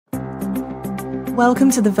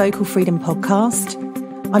Welcome to the Vocal Freedom Podcast.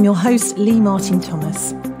 I'm your host, Lee Martin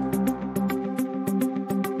Thomas.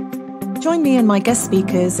 Join me and my guest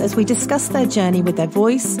speakers as we discuss their journey with their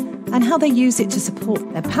voice and how they use it to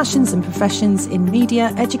support their passions and professions in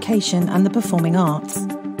media, education, and the performing arts.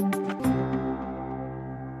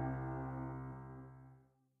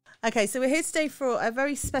 Okay, so we're here today for a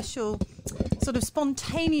very special, sort of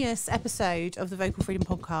spontaneous episode of the Vocal Freedom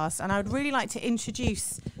Podcast, and I would really like to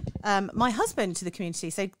introduce my husband to the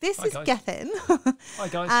community. So this is Gethin. Hi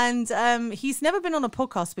guys. And he's never been on a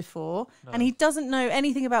podcast before, and he doesn't know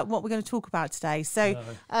anything about what we're going to talk about today. So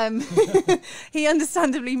he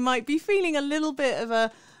understandably might be feeling a little bit of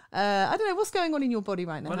a I don't know, what's going on in your body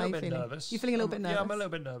right now? I'm a little bit nervous. You're feeling a little bit nervous? Yeah, I'm a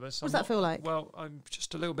little bit nervous. What does that feel like? Well, I'm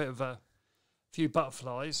just a little bit of a few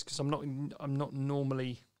butterflies because I'm not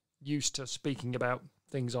normally used to speaking about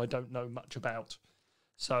things I don't know much about.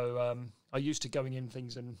 So I used to going in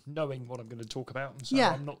things and knowing what I'm going to talk about, and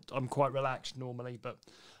so I'm quite relaxed normally, but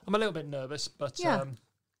I'm a little bit nervous. But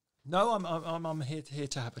no, I'm here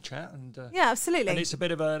to have a chat, and yeah, absolutely. And it's a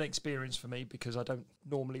bit of an experience for me because I don't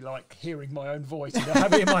normally like hearing my own voice. I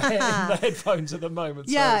have it in my head in the headphones at the moment.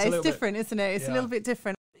 Yeah, so it's different, isn't it? It's a little bit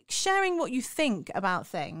different. Sharing what you think about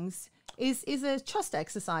things is a trust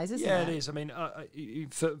exercise, isn't it? Yeah, it is. I mean,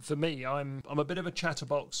 for me, I'm a bit of a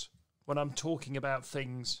chatterbox when I'm talking about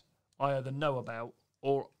things I either know about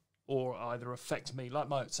or either affect me, like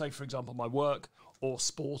say for example my work or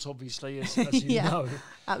sport, obviously, as you know.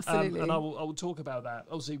 Absolutely. And I will talk about that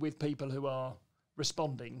obviously with people who are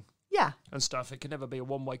responding. Yeah. And stuff. It can never be a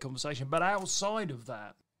one-way conversation. But outside of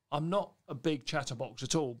that, I'm not a big chatterbox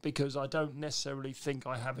at all because I don't necessarily think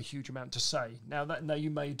I have a huge amount to say. Now you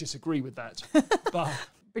may disagree with that, but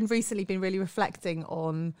recently been really reflecting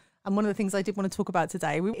on. And one of the things I did want to talk about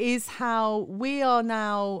today is how we are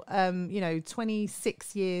now,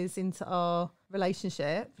 26 years into our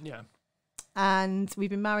relationship. Yeah. And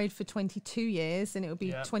we've been married for 22 years, and it will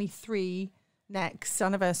be 23 next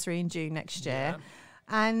anniversary in June next year. Yeah.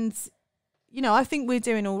 And, I think we're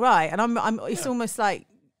doing all right. And it's almost like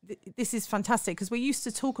this is fantastic because we used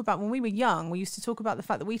to talk about when we were young, we used to talk about the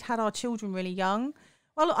fact that we'd had our children really young.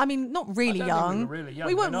 Well, I mean, not really young.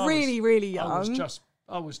 We weren't really young.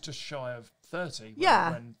 I was just shy of 30.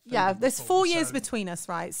 There's 4 years between us,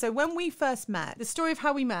 right? So when we first met, the story of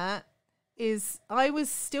how we met is I was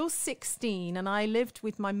still 16 and I lived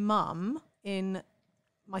with my mum in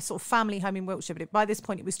my sort of family home in Wiltshire. But by this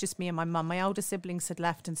point, it was just me and my mum. My older siblings had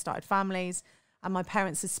left and started families, and my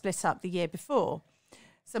parents had split up the year before.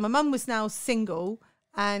 So my mum was now single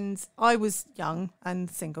and I was young and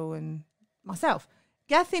single and myself.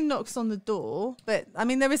 Gethin knocks on the door, but I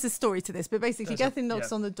mean, there is a story to this, but basically Gethin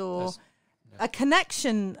knocks on the door. A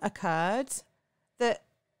connection occurred that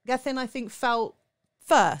Gethin, I think, felt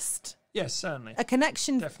first. Yes, certainly. A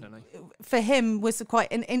connection definitely for him was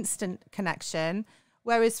quite an instant connection,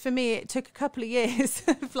 whereas for me, it took a couple of years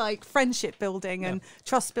of like friendship building and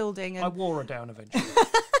trust building. And I wore her down eventually.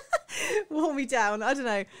 Wore me down. I don't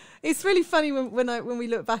know. It's really funny when we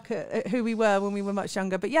look back at who we were when we were much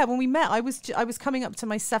younger. But yeah, when we met, I was coming up to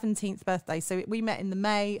my 17th birthday. So we met in the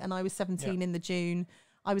May, and I was 17 in the June.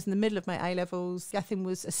 I was in the middle of my A levels. Gethin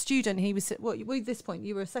was a student. He was at this point?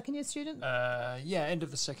 You were a second year student. End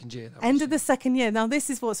of the second year. End of the second year. Now this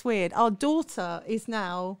is what's weird. Our daughter is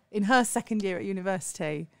now in her second year at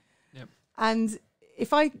university. Yep. And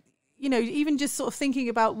if I. Even just sort of thinking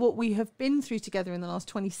about what we have been through together in the last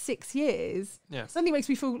 26 years, suddenly makes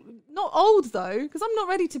me feel not old though, because I'm not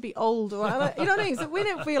ready to be old. Or you know what I mean? So we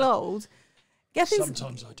don't feel old.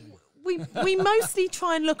 Sometimes I do. We mostly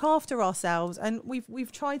try and look after ourselves, and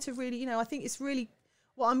we've tried to really, I think it's really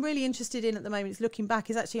what I'm really interested in at the moment is looking back.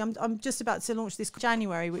 Is actually I'm just about to launch this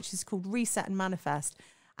January, which is called Reset and Manifest,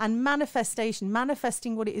 and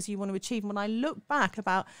manifesting what it is you want to achieve. And when I look back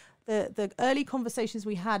about the early conversations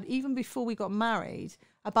we had, even before we got married,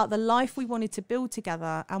 about the life we wanted to build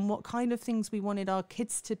together and what kind of things we wanted our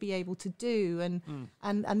kids to be able to do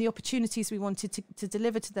and the opportunities we wanted to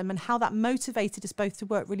deliver to them, and how that motivated us both to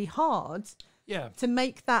work really hard to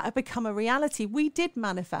make that become a reality. We did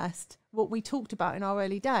manifest what we talked about in our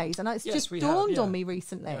early days. And it's just dawned on me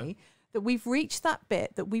recently that we've reached that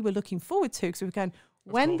bit that we were looking forward to, because we were going,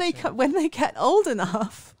 when they get old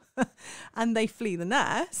enough and they flee the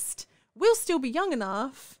nest, we'll still be young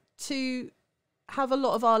enough to have a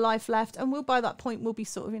lot of our life left, and by that point we'll be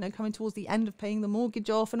sort of coming towards the end of paying the mortgage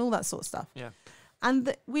off and all that sort of stuff.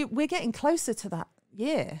 And we're getting closer to that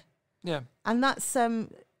year. And that's when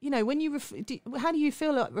you how do you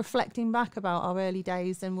feel like reflecting back about our early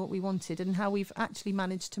days and what we wanted and how we've actually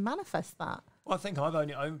managed to manifest that? Well, I think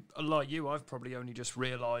like you, I've probably only just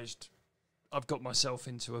realised I've got myself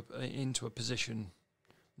into a position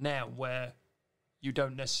now where you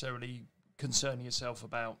don't necessarily concern yourself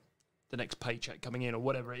about the next paycheck coming in or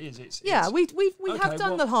whatever it is. We okay, have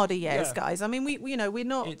done the harder years, yeah. guys. I mean, we're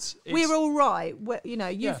not. It's we're all right.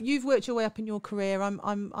 You've worked your way up in your career.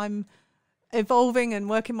 I'm evolving and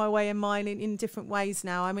working my way in mine in different ways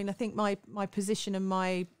now. I mean, I think my position and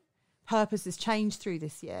my purpose has changed through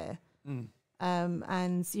this year.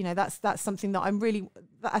 And that's something that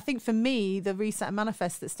I think for me, the Reset and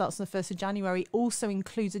Manifest that starts on the 1st of January also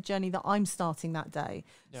includes a journey that I'm starting that day.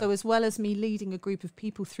 Yeah. So as well as me leading a group of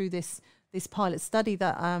people through this pilot study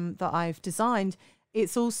that I've designed,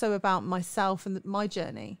 it's also about myself and my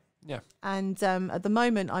journey. Yeah. And at the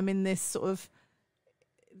moment, I'm in this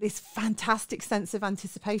fantastic sense of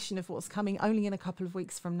anticipation of what's coming only in a couple of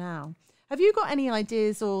weeks from now. Have you got any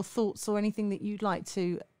ideas or thoughts or anything that you'd like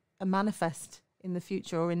to manifest in the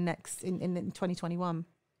future or in 2021?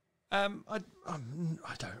 I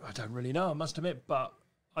don't really know, I must admit, but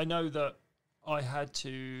I know that I had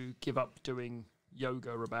to give up doing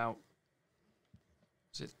yoga about,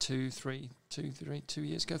 was it 3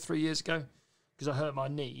 years ago, because I hurt my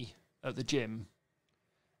knee at the gym,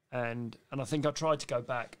 and I think I tried to go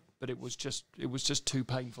back, but it was just too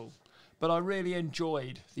painful. But I really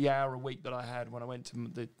enjoyed the hour a week that I had when I went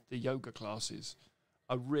to the yoga classes.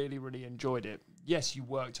 I really, really enjoyed it. Yes, you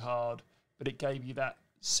worked hard, but it gave you that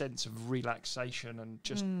sense of relaxation and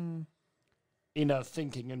just inner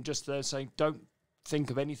thinking, and just there saying, don't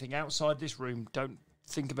think of anything outside this room. Don't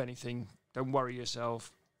think of anything. Don't worry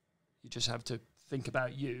yourself. You just have to think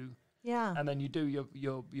about you. Yeah. And then you do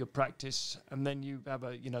your practice, and then you have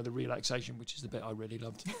the relaxation, which is the bit I really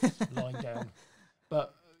loved, lying down.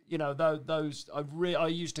 But those I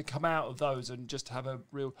used to come out of those and just have a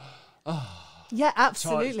real yeah,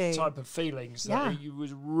 absolutely type of feelings. Yeah. You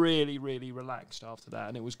was really, really relaxed after that,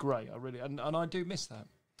 and it was great. I really and I do miss that.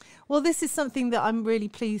 Well, this is something that I'm really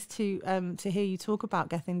pleased to hear you talk about,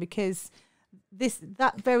 Gethin, because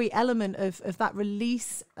that very element of that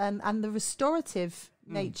release and the restorative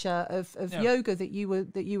nature of yoga that you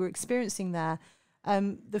were experiencing there.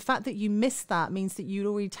 The fact that you missed that means that you'd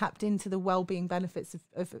already tapped into the well-being benefits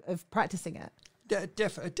of practicing it.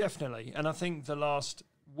 Definitely, and I think the last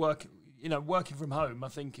working from home, I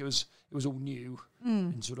think it was all new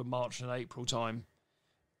in sort of March and April time,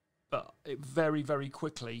 but it very, very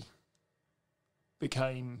quickly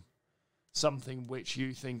became something which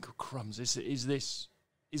you think, oh, crumbs, is this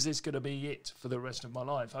going to be it for the rest of my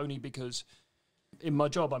life? Only because in my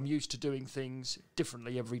job I'm used to doing things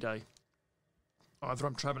differently every day. Either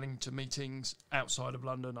I'm travelling to meetings outside of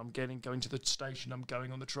London, I'm going to the station, I'm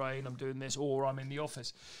going on the train, I'm doing this, or I'm in the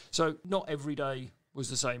office. So not every day was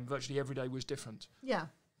the same. Virtually every day was different. Yeah.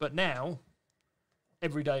 But now,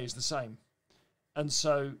 every day is the same. And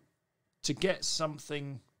so to get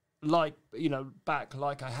something back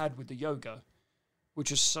like I had with the yoga,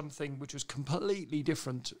 which is something which was completely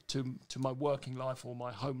different to my working life or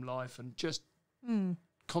my home life, and just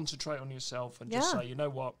concentrate on yourself and just say, you know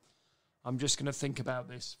what, I'm just going to think about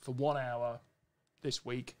this for 1 hour this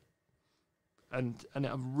week. And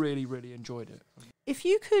I've really, really enjoyed it. If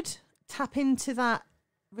you could tap into that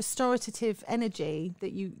restorative energy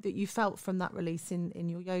that you felt from that release in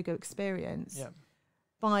your yoga experience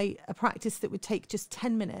by a practice that would take just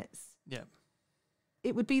 10 minutes,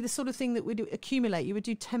 it would be the sort of thing that would accumulate. You would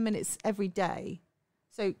do 10 minutes every day.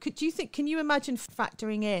 So can you imagine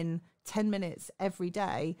factoring in 10 minutes every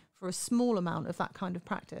day for a small amount of that kind of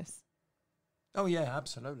practice? Oh, yeah,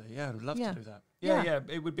 absolutely. Yeah, I'd love to do that. Yeah.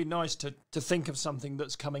 It would be nice to think of something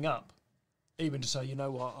that's coming up, even to say, you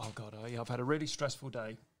know what, oh, God, I've had a really stressful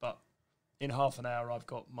day, but in half an hour I'm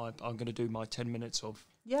going to do my 10 minutes of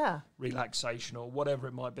relaxation or whatever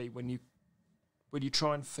it might be, when you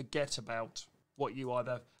try and forget about what you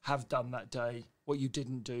either have done that day, what you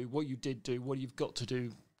didn't do, what you did do, what you've got to do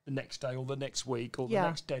the next day or the next week or the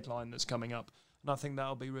next deadline that's coming up. And I think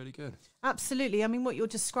that'll be really good. Absolutely. I mean, what you're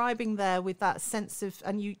describing there with that sense of,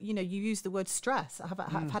 and you use the word stress.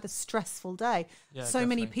 I've had a stressful day. Yeah, so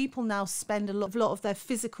many people now spend a lot of their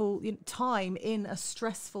physical time in a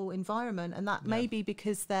stressful environment, and that may be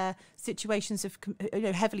because their situations have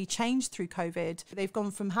heavily changed through COVID. They've gone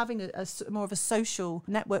from having a more of a social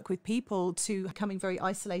network with people to becoming very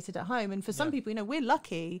isolated at home. And for some people, we're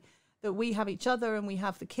lucky that we have each other and we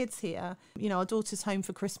have the kids here. Our daughter's home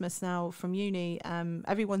for Christmas now from uni.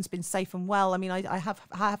 Everyone's been safe and well. I mean, I have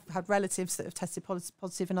had relatives that have tested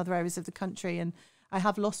positive in other areas of the country, and I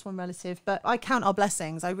have lost one relative, but I count our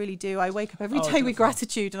blessings. I really do. I wake up every day with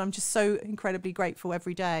gratitude, and I'm just so incredibly grateful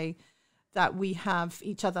every day that we have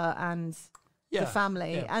each other and the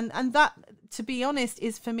family. And that, to be honest,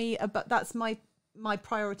 is for me, but that's my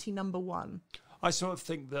priority number one. I sort of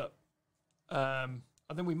think that I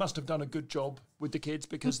think we must have done a good job with the kids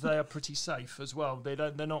because they are pretty safe as well.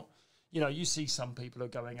 They're not, you know, you see some people are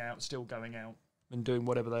still going out and doing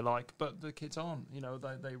whatever they like, but the kids aren't. You know,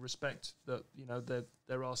 they respect that, you know,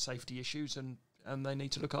 there are safety issues and they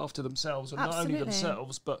need to look after themselves, and Absolutely. not only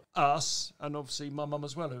themselves but us, and obviously my mum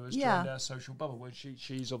as well, who has joined our social bubble, where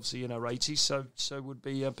she's obviously in her 80s, so would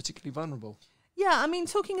be particularly vulnerable. Yeah, I mean,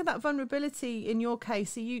 talking about vulnerability in your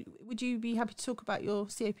case, would you be happy to talk about your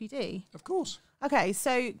COPD? Of course. Okay,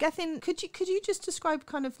 so Gethin, could you just describe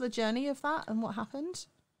kind of the journey of that and what happened?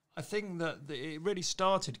 I think that it really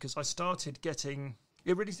started because I started getting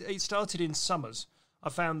it started in summers. I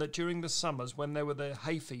found that during the summers, when there were the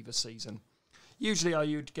hay fever season, usually I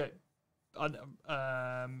would get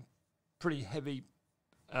pretty heavy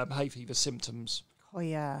hay fever symptoms. Oh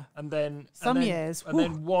yeah. And then years. And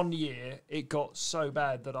then one year it got so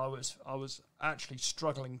bad that I was actually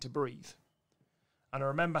struggling to breathe. And I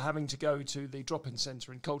remember having to go to the drop-in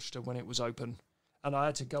centre in Colchester when it was open, and I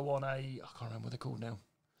had to go on I can't remember what they're called now.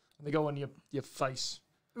 And they go on your face.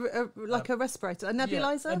 Like a respirator, a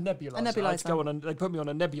nebulizer? Yeah, a nebulizer. I had to go on they put me on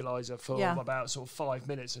a nebulizer for about sort of 5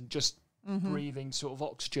 minutes and just breathing sort of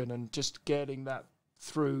oxygen and just getting that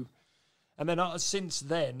through. And then since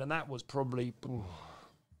then, and that was probably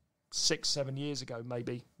 6-7 years ago,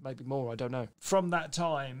 maybe more, I don't know. From that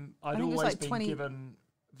time, I'd always been given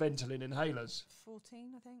Ventolin inhalers.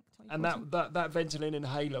 14, I think. And that Ventolin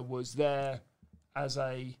inhaler was there as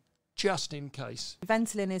a just in case.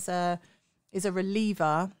 Ventolin is a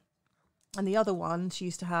reliever, and the other one she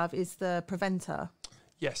used to have is the preventer.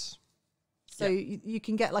 Yes. So you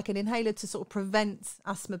can get like an inhaler to sort of prevent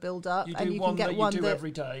asthma build-up. You do and you one can get that one you do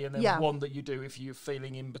every day, and then one that you do if you're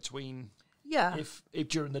feeling in between. Yeah. If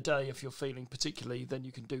during the day, if you're feeling particularly, then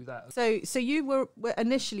you can do that. So you were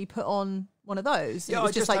initially put on one of those. Yeah, it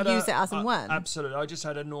was just like use it as and when. Absolutely. I just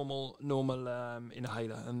had a normal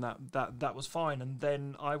inhaler, and that was fine. And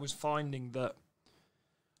then I was finding that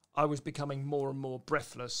I was becoming more and more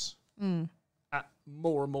breathless at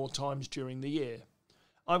more and more times during the year.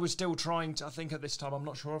 I was still trying to, I think at this time, I'm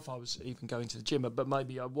not sure if I was even going to the gym, but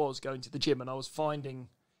maybe I was going to the gym, and I was finding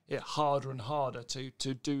it harder and harder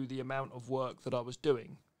to do the amount of work that I was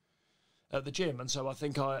doing at the gym. And so I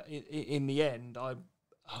think in the end, it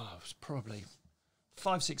was probably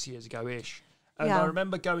 5-6 years ago-ish. And I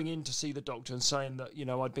remember going in to see the doctor and saying that, you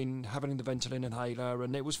know, I'd been having the Ventolin inhaler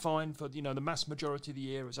and it was fine for, you know, the mass majority of the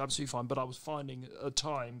year. It was absolutely fine. But I was finding at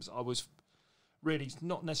times I was really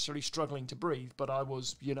not necessarily struggling to breathe, but I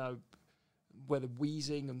was, you know, whether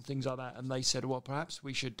wheezing and things like that. And they said, well, perhaps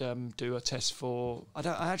we should do a test for... I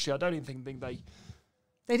don't even think they...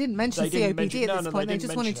 They didn't mention COPD at this point. They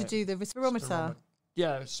just wanted to do the spirometer.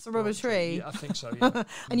 Yeah, spirometry. Yeah, I think so, yeah.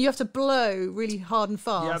 And you have to blow really hard and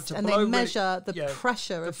fast, and they measure the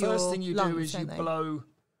pressure of your lungs. The first thing you do is you blow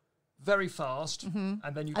very fast, and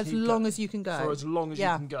then you as long as you can go. For as long as you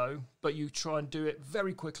can go, but you try and do it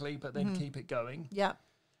very quickly, but then keep it going. Yeah.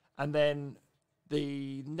 And then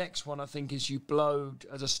the next one, I think, is you blow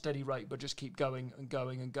at a steady rate, but just keep going and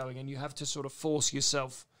going and going, and you have to sort of force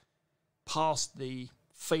yourself past the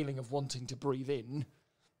feeling of wanting to breathe in.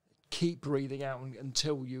 Keep breathing out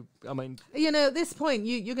until you, I mean... You know, at this point,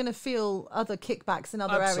 you're going to feel other kickbacks in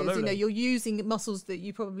other areas. You know, you're using muscles that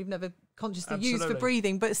you probably have never consciously used for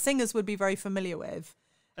breathing, but singers would be very familiar with.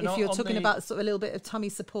 And if you're talking about sort of a little bit of tummy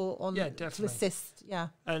support on to assist. Yeah.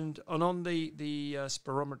 And on the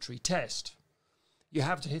spirometry test, you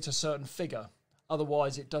have to hit a certain figure.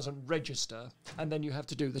 Otherwise, it doesn't register. And then you have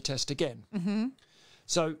to do the test again. Mm-hmm.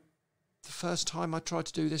 So the first time I tried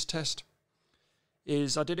to do this test...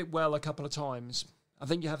 I did it well a couple of times. I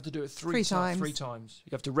think you have to do it three times. 3 times.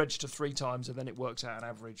 You have to register 3 times, and then it works out an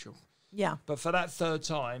average. Yeah. But for that third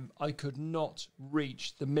time, I could not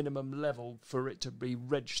reach the minimum level for it to be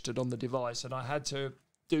registered on the device, and I had to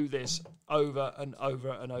do this over and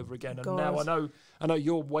over and over again. And now I know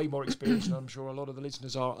you're way more experienced, and I'm sure a lot of the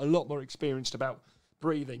listeners are a lot more experienced about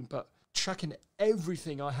breathing, but chucking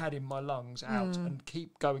everything I had in my lungs out and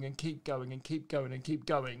keep going and keep going and keep going and keep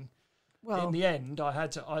going. Well, in the end, I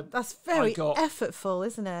had to. That's very effortful,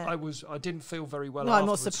 isn't it? I didn't feel very well. No, I'm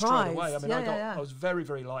not surprised. Straight away. I mean, I was very,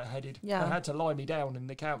 very lightheaded. Yeah. I had to lie me down in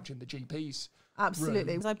the couch in the GP's.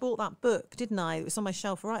 Absolutely. room. I bought that book, didn't I? It was on my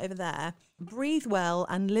shelf right over there. Breathe Well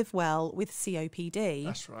and Live Well with COPD.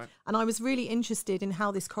 That's right. And I was really interested in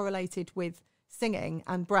how this correlated with singing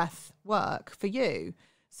and breath work for you.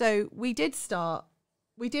 So we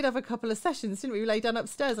we did have a couple of sessions, didn't we? We lay down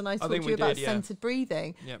upstairs and I talked to you about centered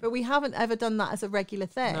breathing, but we haven't ever done that as a regular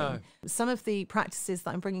thing. No. Some of the practices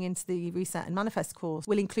that I'm bringing into the Reset and Manifest course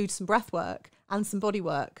will include some breath work and some body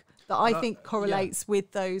work that I think correlates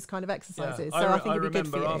with those kind of exercises. So I think it'd be good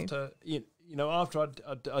for you. After,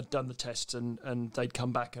 after I'd done the tests and they'd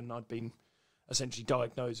come back and I'd been essentially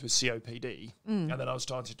diagnosed with COPD, and then I was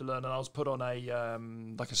starting to learn, and I was put on a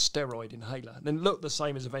like a steroid inhaler, and it looked the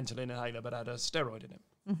same as a Ventolin inhaler but had a steroid in it.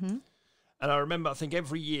 And I remember, I think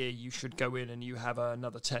every year you should go in and you have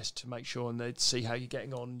another test to make sure, and they'd see how you're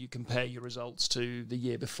getting on. You compare your results to the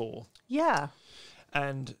year before. Yeah.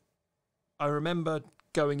 And I remember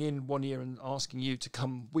going in one year and asking you to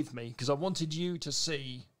come with me because I wanted you to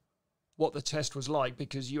see what the test was like,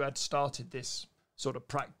 because you had started this sort of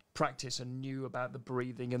practice and knew about the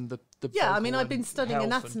breathing and the I mean, I've been studying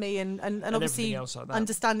anatomy and obviously like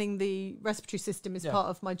understanding the respiratory system is part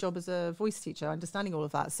of my job as a voice teacher, understanding all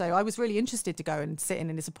of that. So I was really interested to go and sit in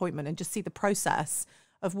his appointment and just see the process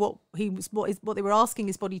of what they were asking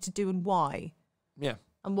his body to do and why. Yeah.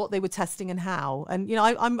 And what they were testing and how. And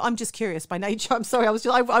I'm just curious by nature. I'm sorry.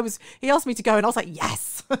 He asked me to go and I was like,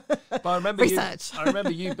 yes. But I remember research. I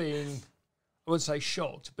remember you being, I wouldn't say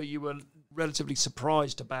shocked, but you were relatively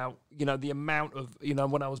surprised about the amount of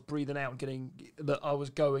when I was breathing out and getting that I was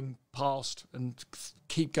going past and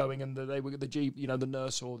keep going, and they were the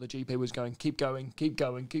nurse or the GP was going keep going,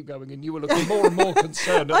 and you were looking more and more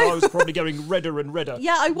concerned, and I was probably going redder and redder.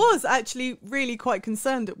 Yeah, I was actually really quite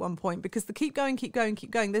concerned at one point, because the keep going,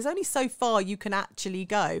 there's only so far you can actually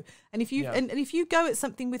go, and if you and if you go at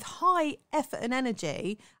something with high effort and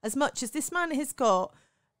energy, as much as this man has got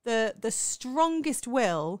the strongest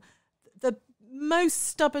will, the most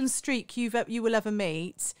stubborn streak you will ever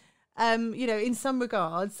meet, in some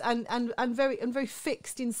regards, and very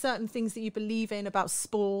fixed in certain things that you believe in about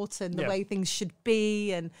sport and the way things should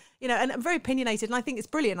be, and and very opinionated. And I think it's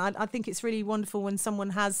brilliant. I think it's really wonderful when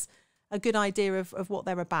someone has a good idea of what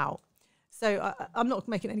they're about. So I'm not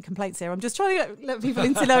making any complaints here. I'm just trying to let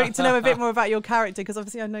people to know a bit more about your character, because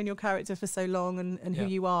obviously I've known your character for so long and who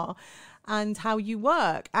you are and how you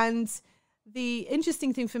work. And the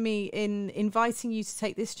interesting thing for me in inviting you to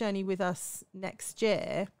take this journey with us next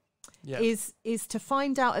year is to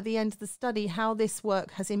find out at the end of the study how this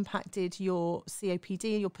work has impacted your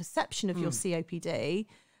COPD and your perception of your COPD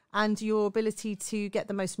and your ability to get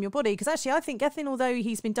the most from your body. Because actually I think Gethin, although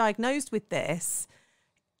he's been diagnosed with this,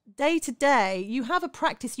 day to day, you have a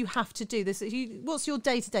practice you have to do. What's your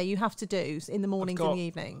day to day you have to do in the mornings and the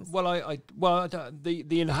evenings? Well,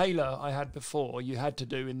 the inhaler I had before, you had to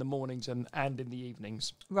do in the mornings and in the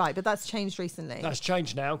evenings. Right, but that's changed recently. That's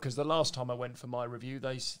changed now, because the last time I went for my review,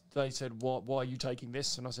 they said, why are you taking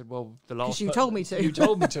this? And I said, well, the last... Because you told me to. You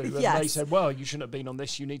told me to. And they said, well, you shouldn't have been on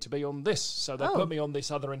this. You need to be on this. So they put me on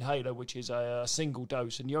this other inhaler, which is a single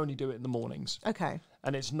dose, and you only do it in the mornings. Okay.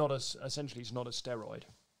 And it's not essentially it's not a steroid.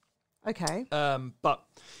 Okay. But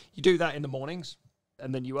you do that in the mornings,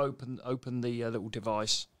 and then you open the little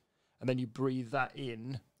device, and then you breathe that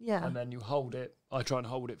in. Yeah. And then you hold it. I try and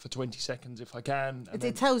hold it for 20 seconds if I can. And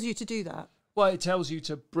it tells you to do that? Well, it tells you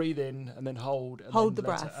to breathe in and then hold. And hold the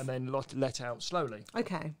breath. And then let out slowly.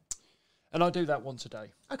 Okay. And I do that once a day.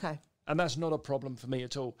 Okay. And that's not a problem for me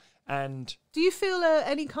at all. And do you feel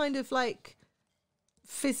any kind of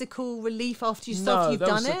physical relief after you've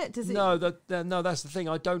done it? No, that's the thing.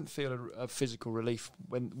 I don't feel a physical relief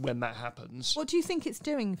when that happens. What do you think it's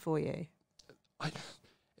doing for you?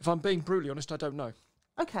 If I'm being brutally honest, I don't know.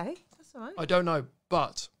 Okay, that's all right. I don't know,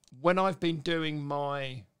 but when I've been doing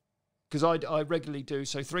because I regularly do,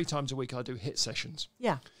 so 3 times a week I do HIIT sessions.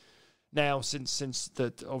 Yeah. Now, since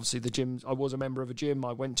obviously the gym, I was a member of a gym.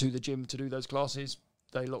 I went to the gym to do those classes.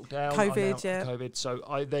 They locked down. COVID. So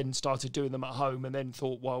I then started doing them at home, and then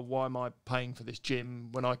thought, well, why am I paying for this gym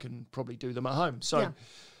when I can probably do them at home? So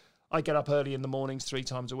I get up early in the mornings 3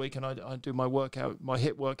 times a week, and I do my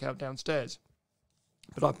HIIT workout downstairs.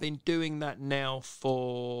 But I've been doing that now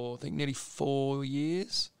for, I think, nearly 4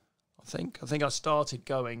 years. I think I started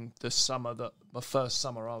going the summer my first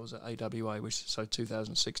summer I was at AWA, which is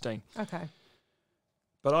 2016. Okay.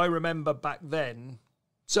 But I remember back then,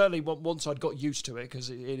 certainly once I'd got used to it, because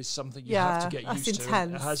it is something you have to get used to.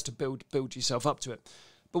 It has to build yourself up to it.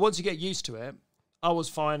 But once you get used to it, I was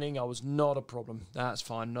finding I was not a problem. That's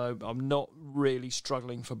fine. No, I'm not really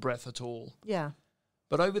struggling for breath at all. Yeah.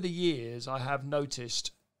 But over the years, I have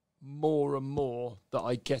noticed more and more that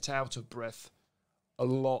I get out of breath a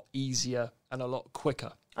lot easier and a lot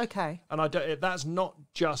quicker. Okay. And that's not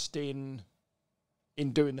just in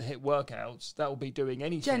doing the HIIT workouts. That will be doing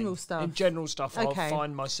anything. General stuff. In general stuff, I'll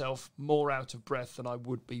find myself more out of breath than I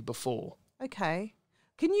would be before. Okay.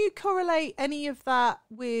 Can you correlate any of that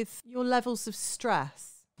with your levels of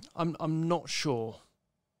stress? I'm not sure.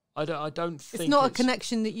 I don't think it's not a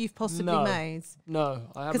connection that you've possibly made. No,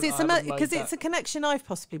 I haven't. Because it's a connection I've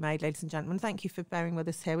possibly made, ladies and gentlemen. Thank you for bearing with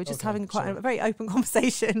us here. We're just having quite a very open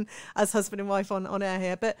conversation as husband and wife on air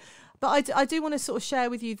here. But I do want to sort of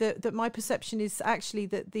share with you that my perception is actually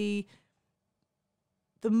that the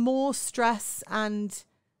more stress and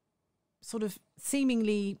sort of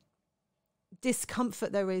seemingly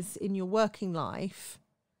discomfort there is in your working life,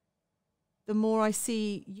 the more I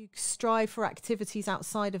see you strive for activities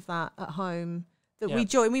outside of that at home that we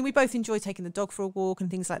enjoy. I mean, we both enjoy taking the dog for a walk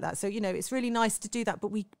and things like that. So, you know, it's really nice to do that. But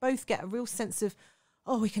we both get a real sense of,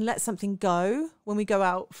 we can let something go when we go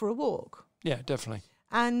out for a walk. Yeah, definitely.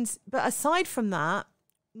 But aside from that,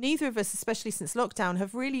 neither of us, especially since lockdown,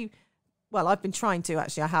 have really, well, I've been trying to,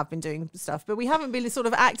 actually, I have been doing stuff, but we haven't been sort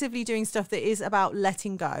of actively doing stuff that is about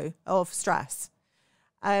letting go of stress.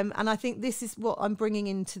 And I think this is what I'm bringing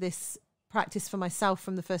into this practice for myself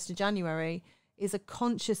from the 1st of January, is a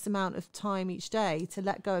conscious amount of time each day to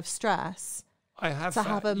let go of stress.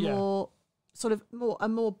 Have a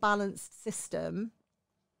more balanced system,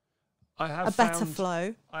 a better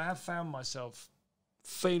flow. I have found myself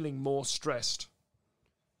feeling more stressed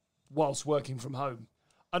whilst working from home.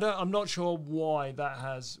 I'm not sure why that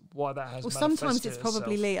has. Well, sometimes it's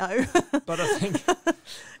probably Leo. But I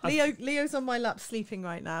think Leo's on my lap sleeping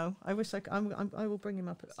right now. I wish I will bring him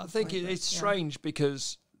up at some point. It's strange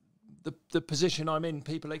because the position I'm in,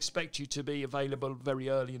 people expect you to be available very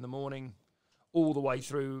early in the morning, all the way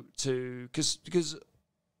through to because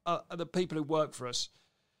the people who work for us,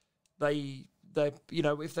 they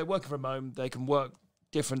if they're working from home, they can work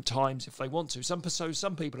different times if they want to. Some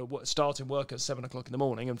people are starting work at 7 o'clock in the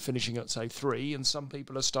morning and finishing at say 3, and some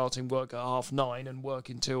people are starting work at 9:30 and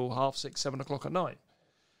working till 6:30, 7 o'clock at night.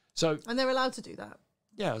 So and they're allowed to do that.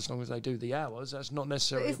 Yeah, as long as they do the hours, that's not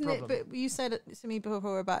necessarily a problem. But you said it to me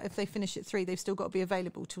before about if they finish at 3, they've still got to be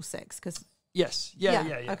available till 6. Because yes, yeah.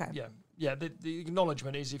 The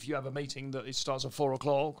acknowledgement is if you have a meeting that it starts at 4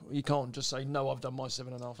 o'clock, you can't just say no. I've done my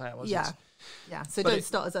 7.5 hours. Yeah. So don't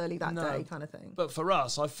start as early that day, kind of thing. But for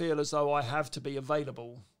us, I feel as though I have to be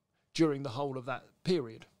available during the whole of that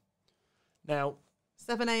period. Now,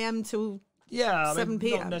 7 a.m. till 7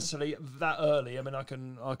 p.m. Not necessarily that early. I mean, I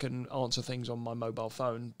can answer things on my mobile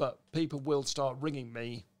phone, but people will start ringing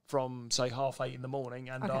me from say 8:30 in the morning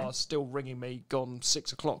and are still ringing me gone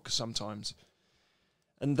 6 o'clock sometimes.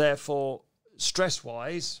 And therefore,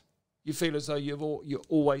 stress-wise, you feel as though you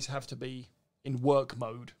always have to be in work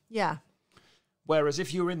mode. Yeah. Whereas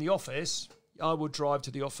if you were in the office, I would drive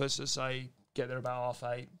to the office and say, get there about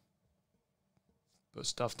 8:30, put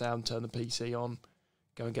stuff down, turn the PC on,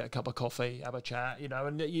 go and get a cup of coffee, have a chat,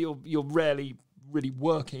 and you're rarely really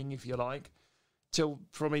working, if you like, till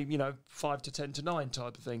probably, 5 to 10 to 9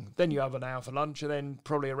 type of thing. Then you have an hour for lunch, and then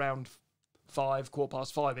probably around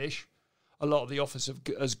 5:15-ish, a lot of the office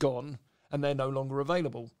has gone and they're no longer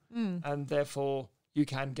available. And therefore you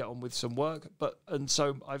can get on with some work. And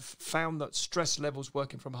so I've found that stress levels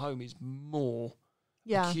working from home is more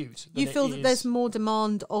acute. You feel that there's more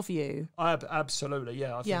demand of you? Absolutely,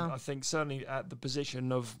 yeah. I think certainly at the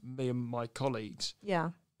position of me and my colleagues,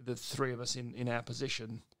 the three of us in our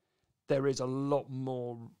position, there is a lot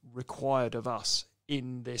more required of us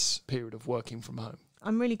in this period of working from home.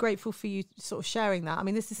 I'm really grateful for you sort of sharing that. I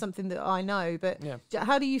mean, this is something that I know, but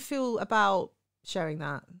how do you feel about sharing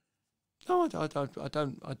that? No, I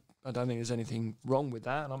don't think there's anything wrong with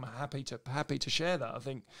that, and I'm happy to share that. I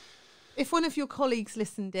think if one of your colleagues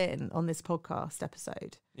listened in on this podcast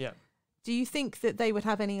episode, do you think that they would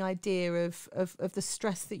have any idea of the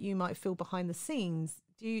stress that you might feel behind the scenes?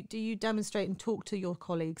 Do you demonstrate and talk to your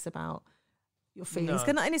colleagues about your feelings?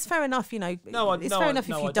 No. And it's fair enough, it's fair enough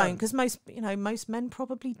if you don't, because most men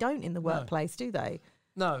probably don't in the workplace, do they?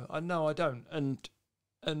 No, I don't.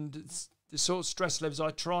 And it's the sort of stress levels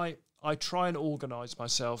I try and organise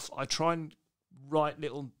myself. I try and write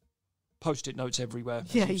little post-it notes everywhere.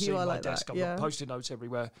 Yeah, you are like desk. that. I've got post-it notes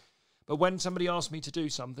everywhere. But when somebody asks me to do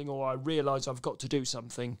something, or I realise I've got to do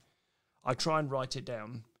something, I try and write it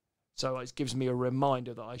down. So it gives me a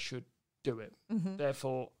reminder that I should do it. Mm-hmm.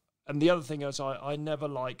 Therefore, and the other thing is I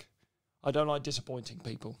don't like disappointing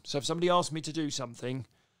people. So if somebody asks me to do something,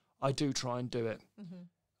 I do try and do it. Mm-hmm.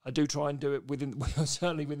 I do try and do it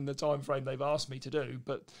certainly within the time frame they've asked me to do.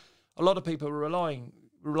 But a lot of people are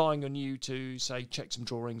relying on you to, say, check some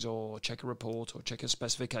drawings or check a report or check a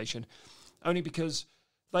specification, only because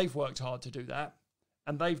they've worked hard to do that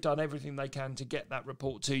and they've done everything they can to get that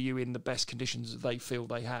report to you in the best conditions that they feel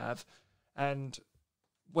they have. And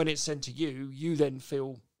when it's sent to you, you then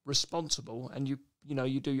feel responsible and you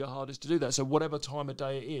you do your hardest to do that. So whatever time of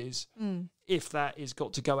day it is, if that is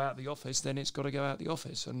got to go out the office, then it's got to go out the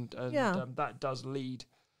office, and that does lead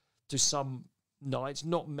to some nights,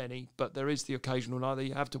 not many, but there is the occasional night that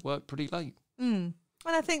you have to work pretty late. And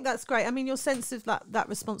I think that's great. I mean, your sense of that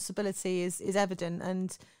responsibility is evident,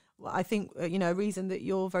 and I think a reason that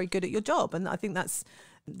you're very good at your job. And I think that's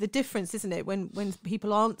the difference, isn't it? When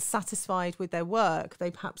people aren't satisfied with their work,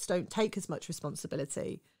 they perhaps don't take as much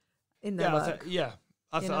responsibility in their work.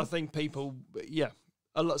 I think people,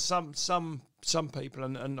 a lot, some people,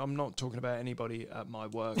 and I'm not talking about anybody at my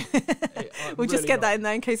work. We'll just get that in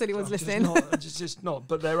there in case anyone's listening. Just not.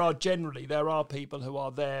 But there are people who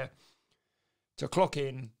are there to clock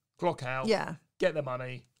in, clock out, get their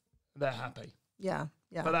money, they're happy. Yeah.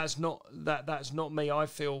 But that's not me. I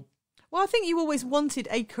feel. Well, I think you always wanted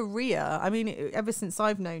a career. I mean, ever since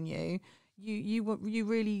I've known you, you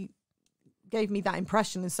really gave me that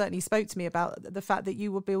impression, and certainly spoke to me about the fact that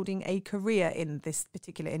you were building a career in this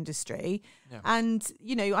particular industry. Yeah. And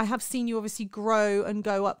I have seen you obviously grow and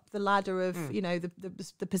go up the ladder of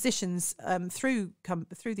the positions through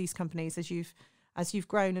these companies as you've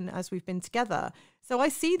grown and as we've been together. So I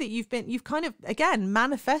see that you've kind of, again,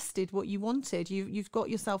 manifested what you wanted. You've got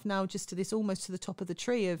yourself now just to this, almost to the top of the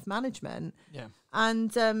tree of management. Yeah.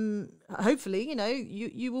 And hopefully,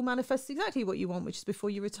 you will manifest exactly what you want, which is before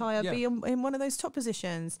you retire, be in one of those top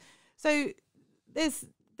positions. So there's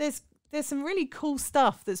some really cool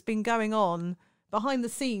stuff that's been going on behind the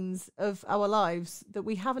scenes of our lives that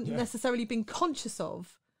we haven't necessarily been conscious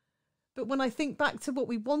of. But when I think back to what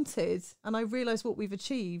we wanted and I realise what we've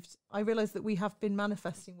achieved, I realise that we have been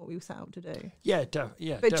manifesting what we set out to do. But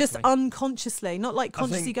definitely. Just unconsciously, not like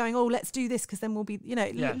consciously going, oh, let's do this because then we'll be,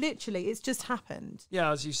 literally, it's just happened.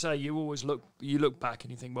 Yeah, as you say, you always look back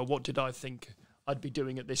and you think, well, what did I think I'd be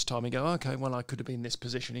doing at this time? You go, okay, well, I could have been in this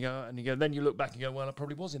position. Then you look back and go, well, I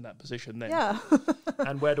probably was in that position then. Yeah.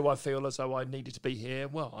 And where do I feel as though I needed to be here?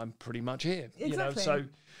 Well, I'm pretty much here. Exactly. So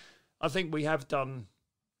I think we have done.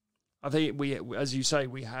 I think we, as you say,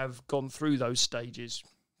 we have gone through those stages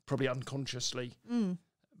probably unconsciously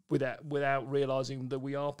without realising that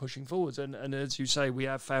we are pushing forwards. And as you say, we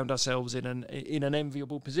have found ourselves in an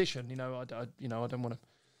enviable position. I don't want to.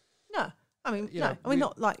 No, I mean, no. We're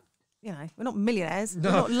not like, we're not millionaires. No.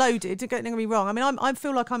 We're not loaded. Don't get me wrong. I mean, I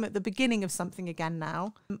feel like I'm at the beginning of something again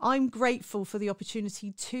now. I'm grateful for the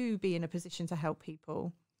opportunity to be in a position to help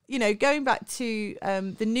people. Going back to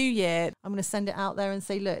the new year, I'm going to send it out there and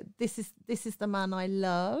say, look, this is the man I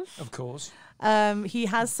love. Of course. He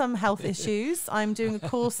has some health issues. I'm doing a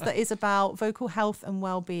course that is about vocal health and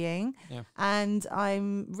well-being. Yeah. And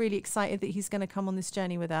I'm really excited that he's going to come on this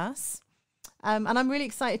journey with us. And I'm really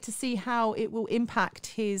excited to see how it will impact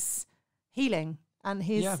his healing and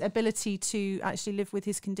his ability to actually live with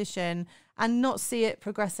his condition and not see it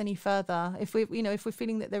progress any further. If we're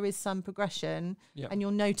feeling that there is some progression and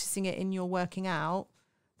you're noticing it in your working out,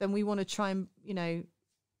 then we want to try and,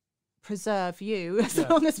 preserve you as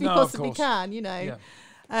long as we possibly can,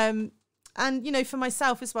 And, for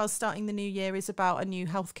myself as well, starting the new year is about a new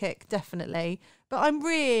health kick, definitely. But I'm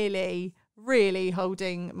really, really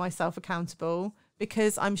holding myself accountable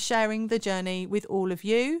because I'm sharing the journey with all of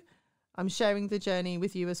you. I'm sharing the journey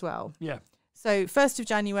with you as well. Yeah. So 1st of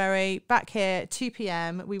January, back here, 2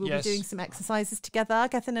 p.m, we will be doing some exercises together.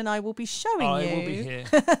 Gethin and I will be showing you. I will be here.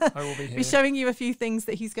 I will be here. Be showing you a few things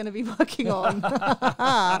that he's going to be working on.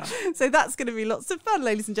 So that's going to be lots of fun,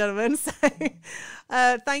 ladies and gentlemen. So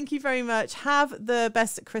thank you very much. Have the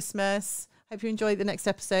best at Christmas. Hope you enjoyed the next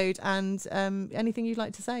episode. And anything you'd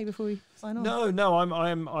like to say before we sign off? No.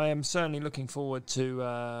 I am certainly looking forward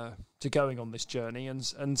to going on this journey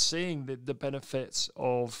and seeing the benefits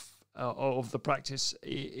of the practice,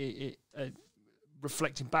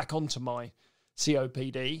 reflecting back onto my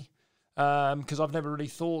COPD, because I've never really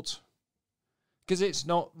thought, because it's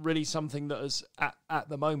not really something that has at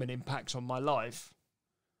the moment impacts on my life.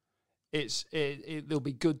 It'll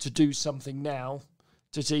be good to do something now,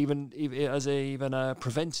 to even a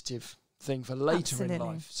preventative thing for later in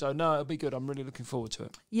life. So no, it'll be good. I'm really looking forward to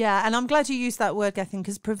it. Yeah, and I'm glad you used that word, Gethin,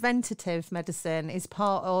 because preventative medicine is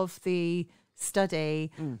part of the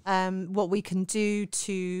study. What we can do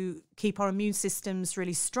to keep our immune systems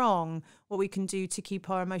really strong, what we can do to keep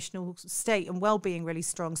our emotional state and well-being really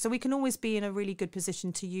strong. So we can always be in a really good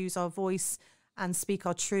position to use our voice and speak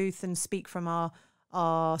our truth and speak from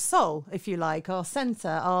our soul, if you like, our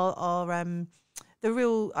center, the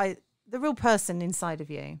real person inside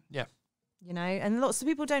of you. Yeah. And lots of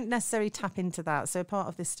people don't necessarily tap into that. So part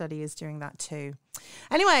of this study is doing that too.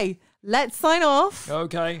 Anyway, let's sign off.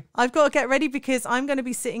 Okay. I've got to get ready because I'm going to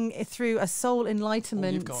be sitting through a Soul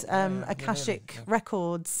Enlightenment Akashic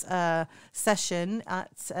Records session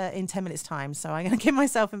in 10 minutes time. So I'm going to give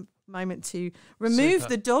myself a moment to remove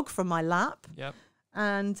the dog from my lap. Yep.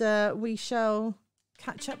 And we shall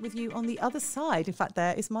catch up with you on the other side. In fact,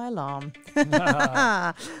 there is my alarm.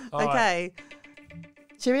 Okay. Right.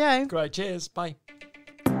 Cheerio. Great. Cheers. Bye.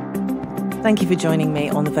 Thank you for joining me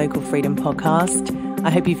on the Vocal Freedom Podcast. I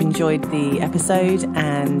hope you've enjoyed the episode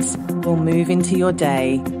and will move into your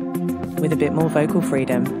day with a bit more vocal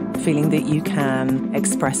freedom, feeling that you can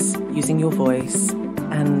express using your voice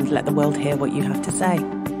and let the world hear what you have to say.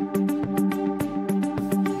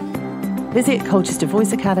 Visit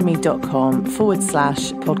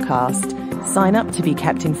colchestervoiceacademy.com/podcast. Sign up to be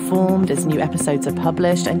kept informed as new episodes are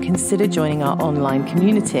published and consider joining our online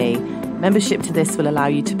community. Membership to this will allow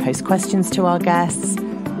you to post questions to our guests,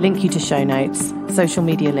 link you to show notes, social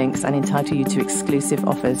media links, and entitle you to exclusive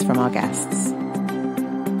offers from our guests.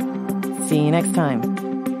 See you next time.